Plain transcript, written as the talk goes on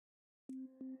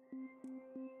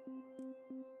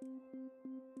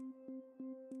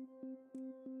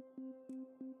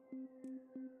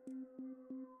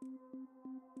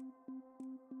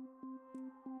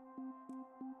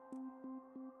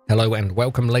Hello and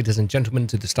welcome, ladies and gentlemen,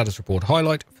 to the status report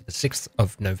highlight for the 6th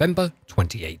of November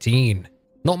 2018.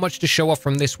 Not much to show off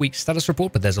from this week's status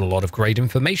report, but there's a lot of great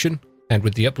information. And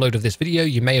with the upload of this video,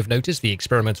 you may have noticed the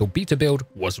experimental beta build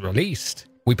was released.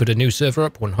 We put a new server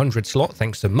up 100 slot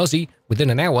thanks to Muzzy. Within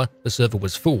an hour, the server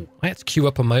was full. I had to queue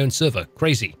up on my own server.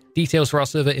 Crazy. Details for our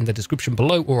server in the description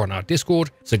below or on our Discord,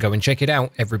 so go and check it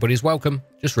out. Everybody's welcome.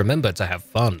 Just remember to have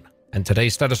fun. And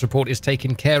today's status report is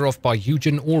taken care of by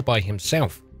Eugen all by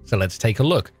himself. So let's take a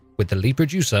look with the lead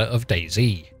producer of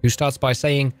DayZ, who starts by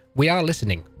saying, "We are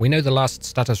listening. We know the last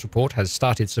status report has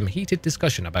started some heated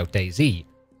discussion about DayZ.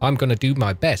 I'm going to do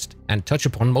my best and touch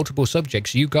upon multiple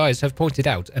subjects you guys have pointed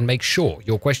out and make sure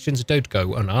your questions don't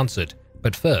go unanswered.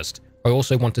 But first, I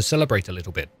also want to celebrate a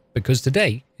little bit, because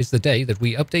today is the day that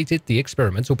we updated the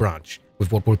experimental branch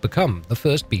with what would become the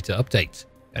first beta update.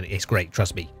 And it's great,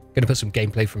 trust me. Going to put some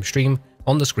gameplay from stream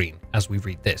on the screen as we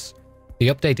read this. The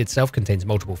update itself contains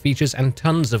multiple features and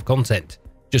tons of content.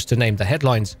 Just to name the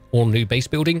headlines: all new base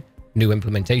building, new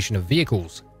implementation of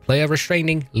vehicles, player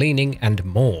restraining, leaning, and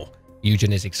more.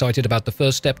 Eugen is excited about the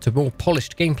first step to more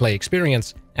polished gameplay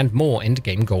experience and more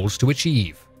endgame goals to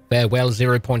achieve. Farewell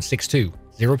 0.62.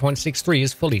 0.63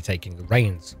 is fully taking the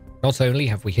reins. Not only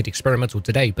have we hit experimental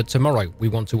today, but tomorrow we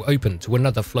want to open to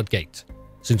another floodgate.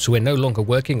 Since we're no longer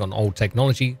working on old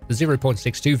technology, the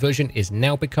 0.62 version is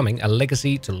now becoming a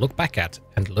legacy to look back at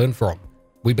and learn from.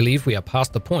 We believe we are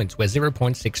past the point where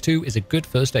 0.62 is a good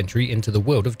first entry into the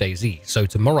world of DayZ, so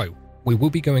tomorrow we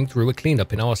will be going through a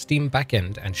cleanup in our Steam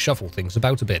backend and shuffle things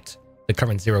about a bit. The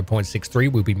current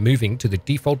 0.63 will be moving to the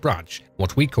default branch,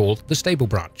 what we call the stable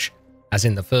branch, as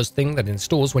in the first thing that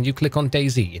installs when you click on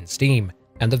DayZ in Steam,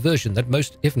 and the version that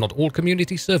most, if not all,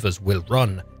 community servers will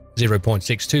run.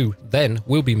 0.62 then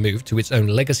will be moved to its own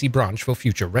legacy branch for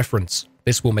future reference.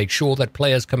 This will make sure that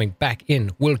players coming back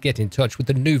in will get in touch with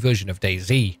the new version of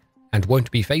DayZ, and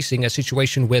won't be facing a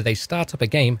situation where they start up a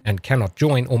game and cannot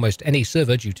join almost any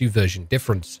server due to version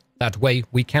difference. That way,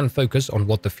 we can focus on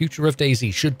what the future of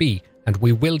DayZ should be, and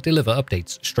we will deliver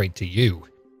updates straight to you.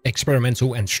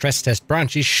 Experimental and stress test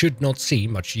branches should not see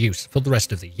much use for the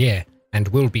rest of the year, and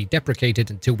will be deprecated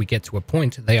until we get to a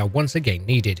point they are once again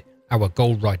needed. Our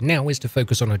goal right now is to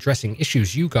focus on addressing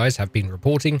issues you guys have been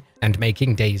reporting and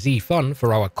making DayZ fun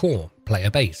for our core player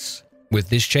base. With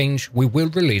this change, we will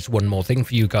release one more thing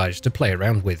for you guys to play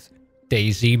around with.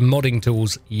 DayZ modding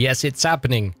tools. Yes, it's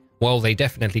happening. While they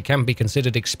definitely can be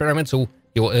considered experimental,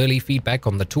 your early feedback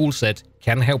on the toolset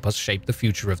can help us shape the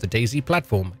future of the DayZ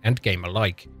platform and game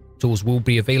alike. Tools will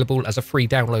be available as a free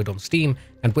download on Steam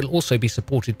and will also be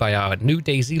supported by our new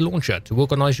DayZ launcher to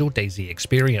organize your DayZ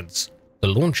experience. The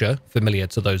launcher, familiar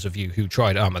to those of you who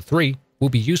tried Arma 3, will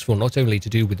be useful not only to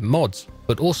do with mods,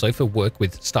 but also for work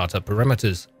with startup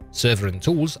parameters, server and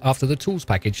tools after the tools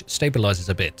package stabilizes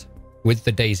a bit. With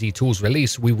the DayZ tools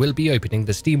release, we will be opening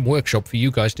the Steam workshop for you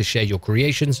guys to share your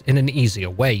creations in an easier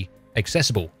way,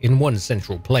 accessible in one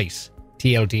central place.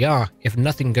 TLDR, if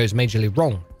nothing goes majorly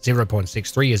wrong,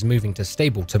 0.63 is moving to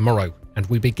stable tomorrow, and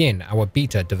we begin our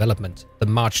beta development, the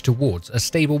march towards a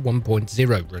stable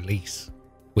 1.0 release.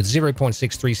 With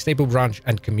 0.63 stable branch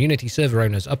and community server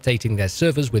owners updating their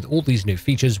servers with all these new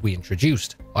features we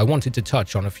introduced, I wanted to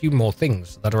touch on a few more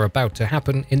things that are about to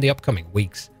happen in the upcoming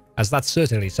weeks, as that's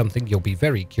certainly something you'll be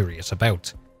very curious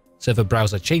about. Server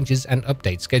browser changes and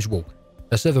update schedule.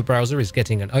 The server browser is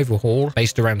getting an overhaul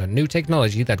based around a new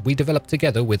technology that we developed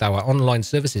together with our online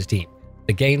services team.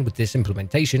 The gain with this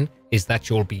implementation is that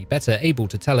you'll be better able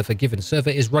to tell if a given server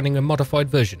is running a modified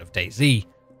version of DayZ,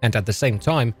 and at the same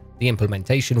time, the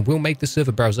implementation will make the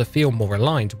server browser feel more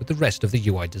aligned with the rest of the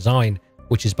UI design,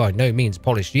 which is by no means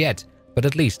polished yet, but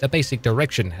at least a basic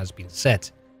direction has been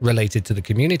set. Related to the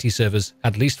community servers,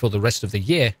 at least for the rest of the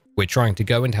year, we're trying to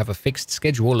go and have a fixed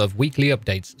schedule of weekly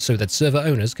updates so that server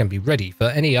owners can be ready for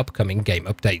any upcoming game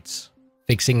updates.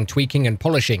 Fixing, tweaking, and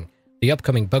polishing. The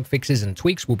upcoming bug fixes and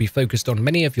tweaks will be focused on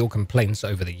many of your complaints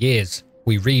over the years.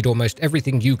 We read almost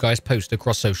everything you guys post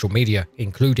across social media,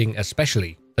 including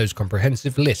especially those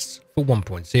comprehensive lists for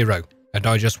 1.0. And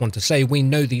I just want to say we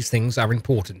know these things are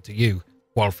important to you.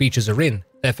 While features are in,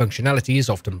 their functionality is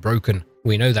often broken.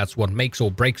 We know that's what makes or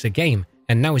breaks a game,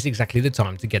 and now is exactly the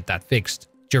time to get that fixed.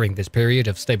 During this period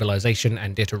of stabilization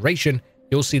and iteration,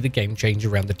 you'll see the game change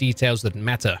around the details that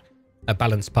matter. A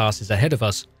balanced pass is ahead of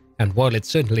us, and while it's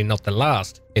certainly not the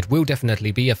last, it will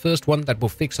definitely be a first one that will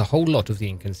fix a whole lot of the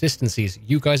inconsistencies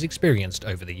you guys experienced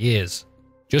over the years.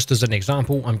 Just as an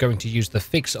example, I'm going to use the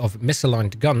fix of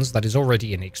misaligned guns that is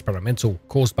already in experimental,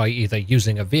 caused by either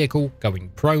using a vehicle, going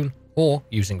prone, or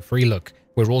using free look.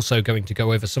 We're also going to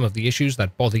go over some of the issues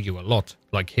that bother you a lot,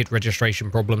 like hit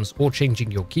registration problems or changing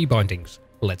your key bindings.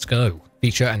 Let's go.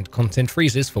 Feature and content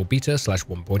freezes for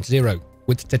beta/1.0.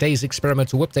 With today's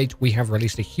experimental update, we have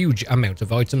released a huge amount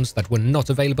of items that were not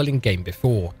available in-game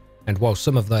before, and while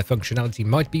some of their functionality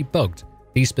might be bugged,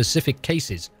 these specific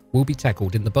cases will be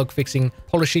tackled in the bug fixing,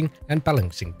 polishing, and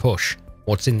balancing push.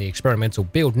 What's in the experimental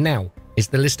build now is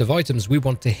the list of items we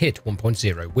want to hit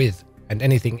 1.0 with, and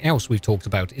anything else we've talked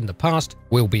about in the past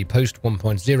will be post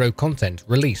 1.0 content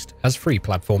released as free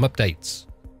platform updates.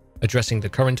 Addressing the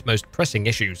current most pressing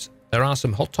issues, there are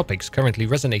some hot topics currently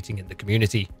resonating in the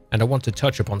community, and I want to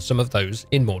touch upon some of those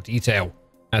in more detail.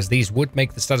 As these would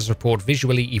make the status report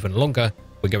visually even longer,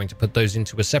 we're going to put those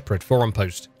into a separate forum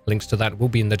post. Links to that will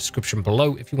be in the description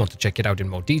below if you want to check it out in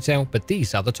more detail, but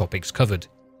these are the topics covered.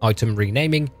 Item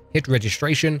renaming, hit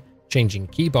registration, changing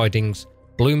key bindings,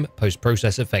 bloom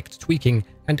post-process effect tweaking,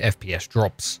 and FPS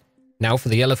drops. Now for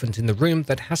the elephant in the room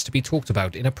that has to be talked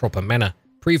about in a proper manner.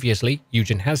 Previously,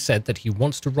 Eugen has said that he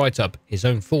wants to write up his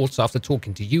own thoughts after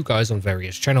talking to you guys on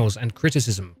various channels and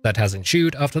criticism that has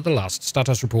ensued after the last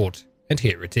status report. And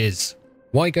here it is.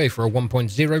 Why go for a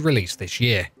 1.0 release this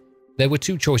year? There were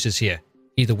two choices here.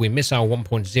 Either we miss our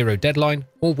 1.0 deadline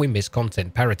or we miss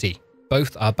content parity.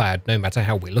 Both are bad no matter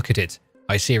how we look at it.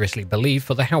 I seriously believe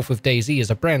for the health of DayZ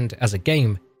as a brand, as a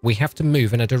game, we have to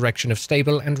move in a direction of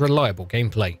stable and reliable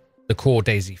gameplay. The core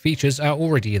DayZ features are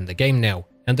already in the game now,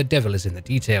 and the devil is in the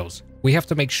details. We have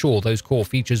to make sure those core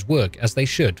features work as they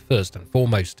should first and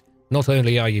foremost. Not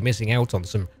only are you missing out on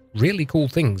some really cool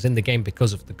things in the game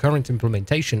because of the current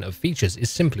implementation of features is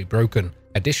simply broken.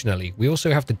 Additionally, we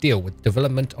also have to deal with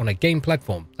development on a game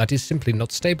platform that is simply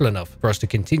not stable enough for us to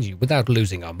continue without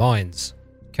losing our minds.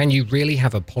 Can you really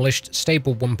have a polished,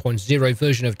 stable 1.0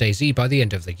 version of DayZ by the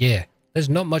end of the year? There's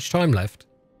not much time left.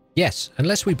 Yes,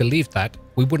 unless we believed that,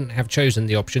 we wouldn't have chosen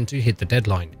the option to hit the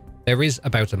deadline. There is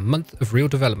about a month of real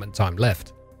development time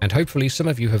left, and hopefully some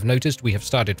of you have noticed we have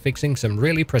started fixing some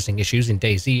really pressing issues in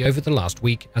DayZ over the last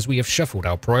week as we have shuffled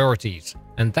our priorities,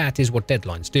 and that is what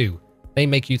deadlines do. They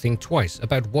make you think twice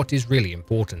about what is really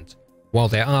important. While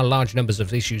there are large numbers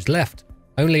of issues left,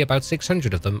 only about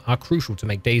 600 of them are crucial to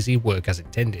make DayZ work as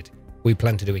intended. We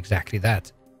plan to do exactly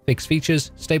that. Fix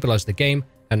features, stabilize the game,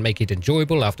 and make it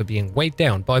enjoyable after being weighed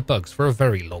down by bugs for a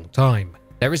very long time.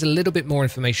 There is a little bit more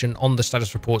information on the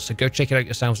status report, so go check it out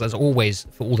yourselves as always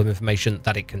for all the information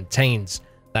that it contains.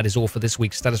 That is all for this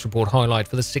week's status report highlight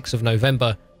for the 6th of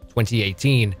November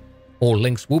 2018. All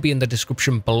links will be in the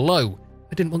description below.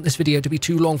 I didn't want this video to be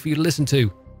too long for you to listen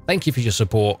to. Thank you for your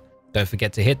support. Don't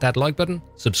forget to hit that like button,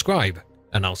 subscribe,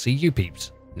 and I'll see you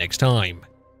peeps next time.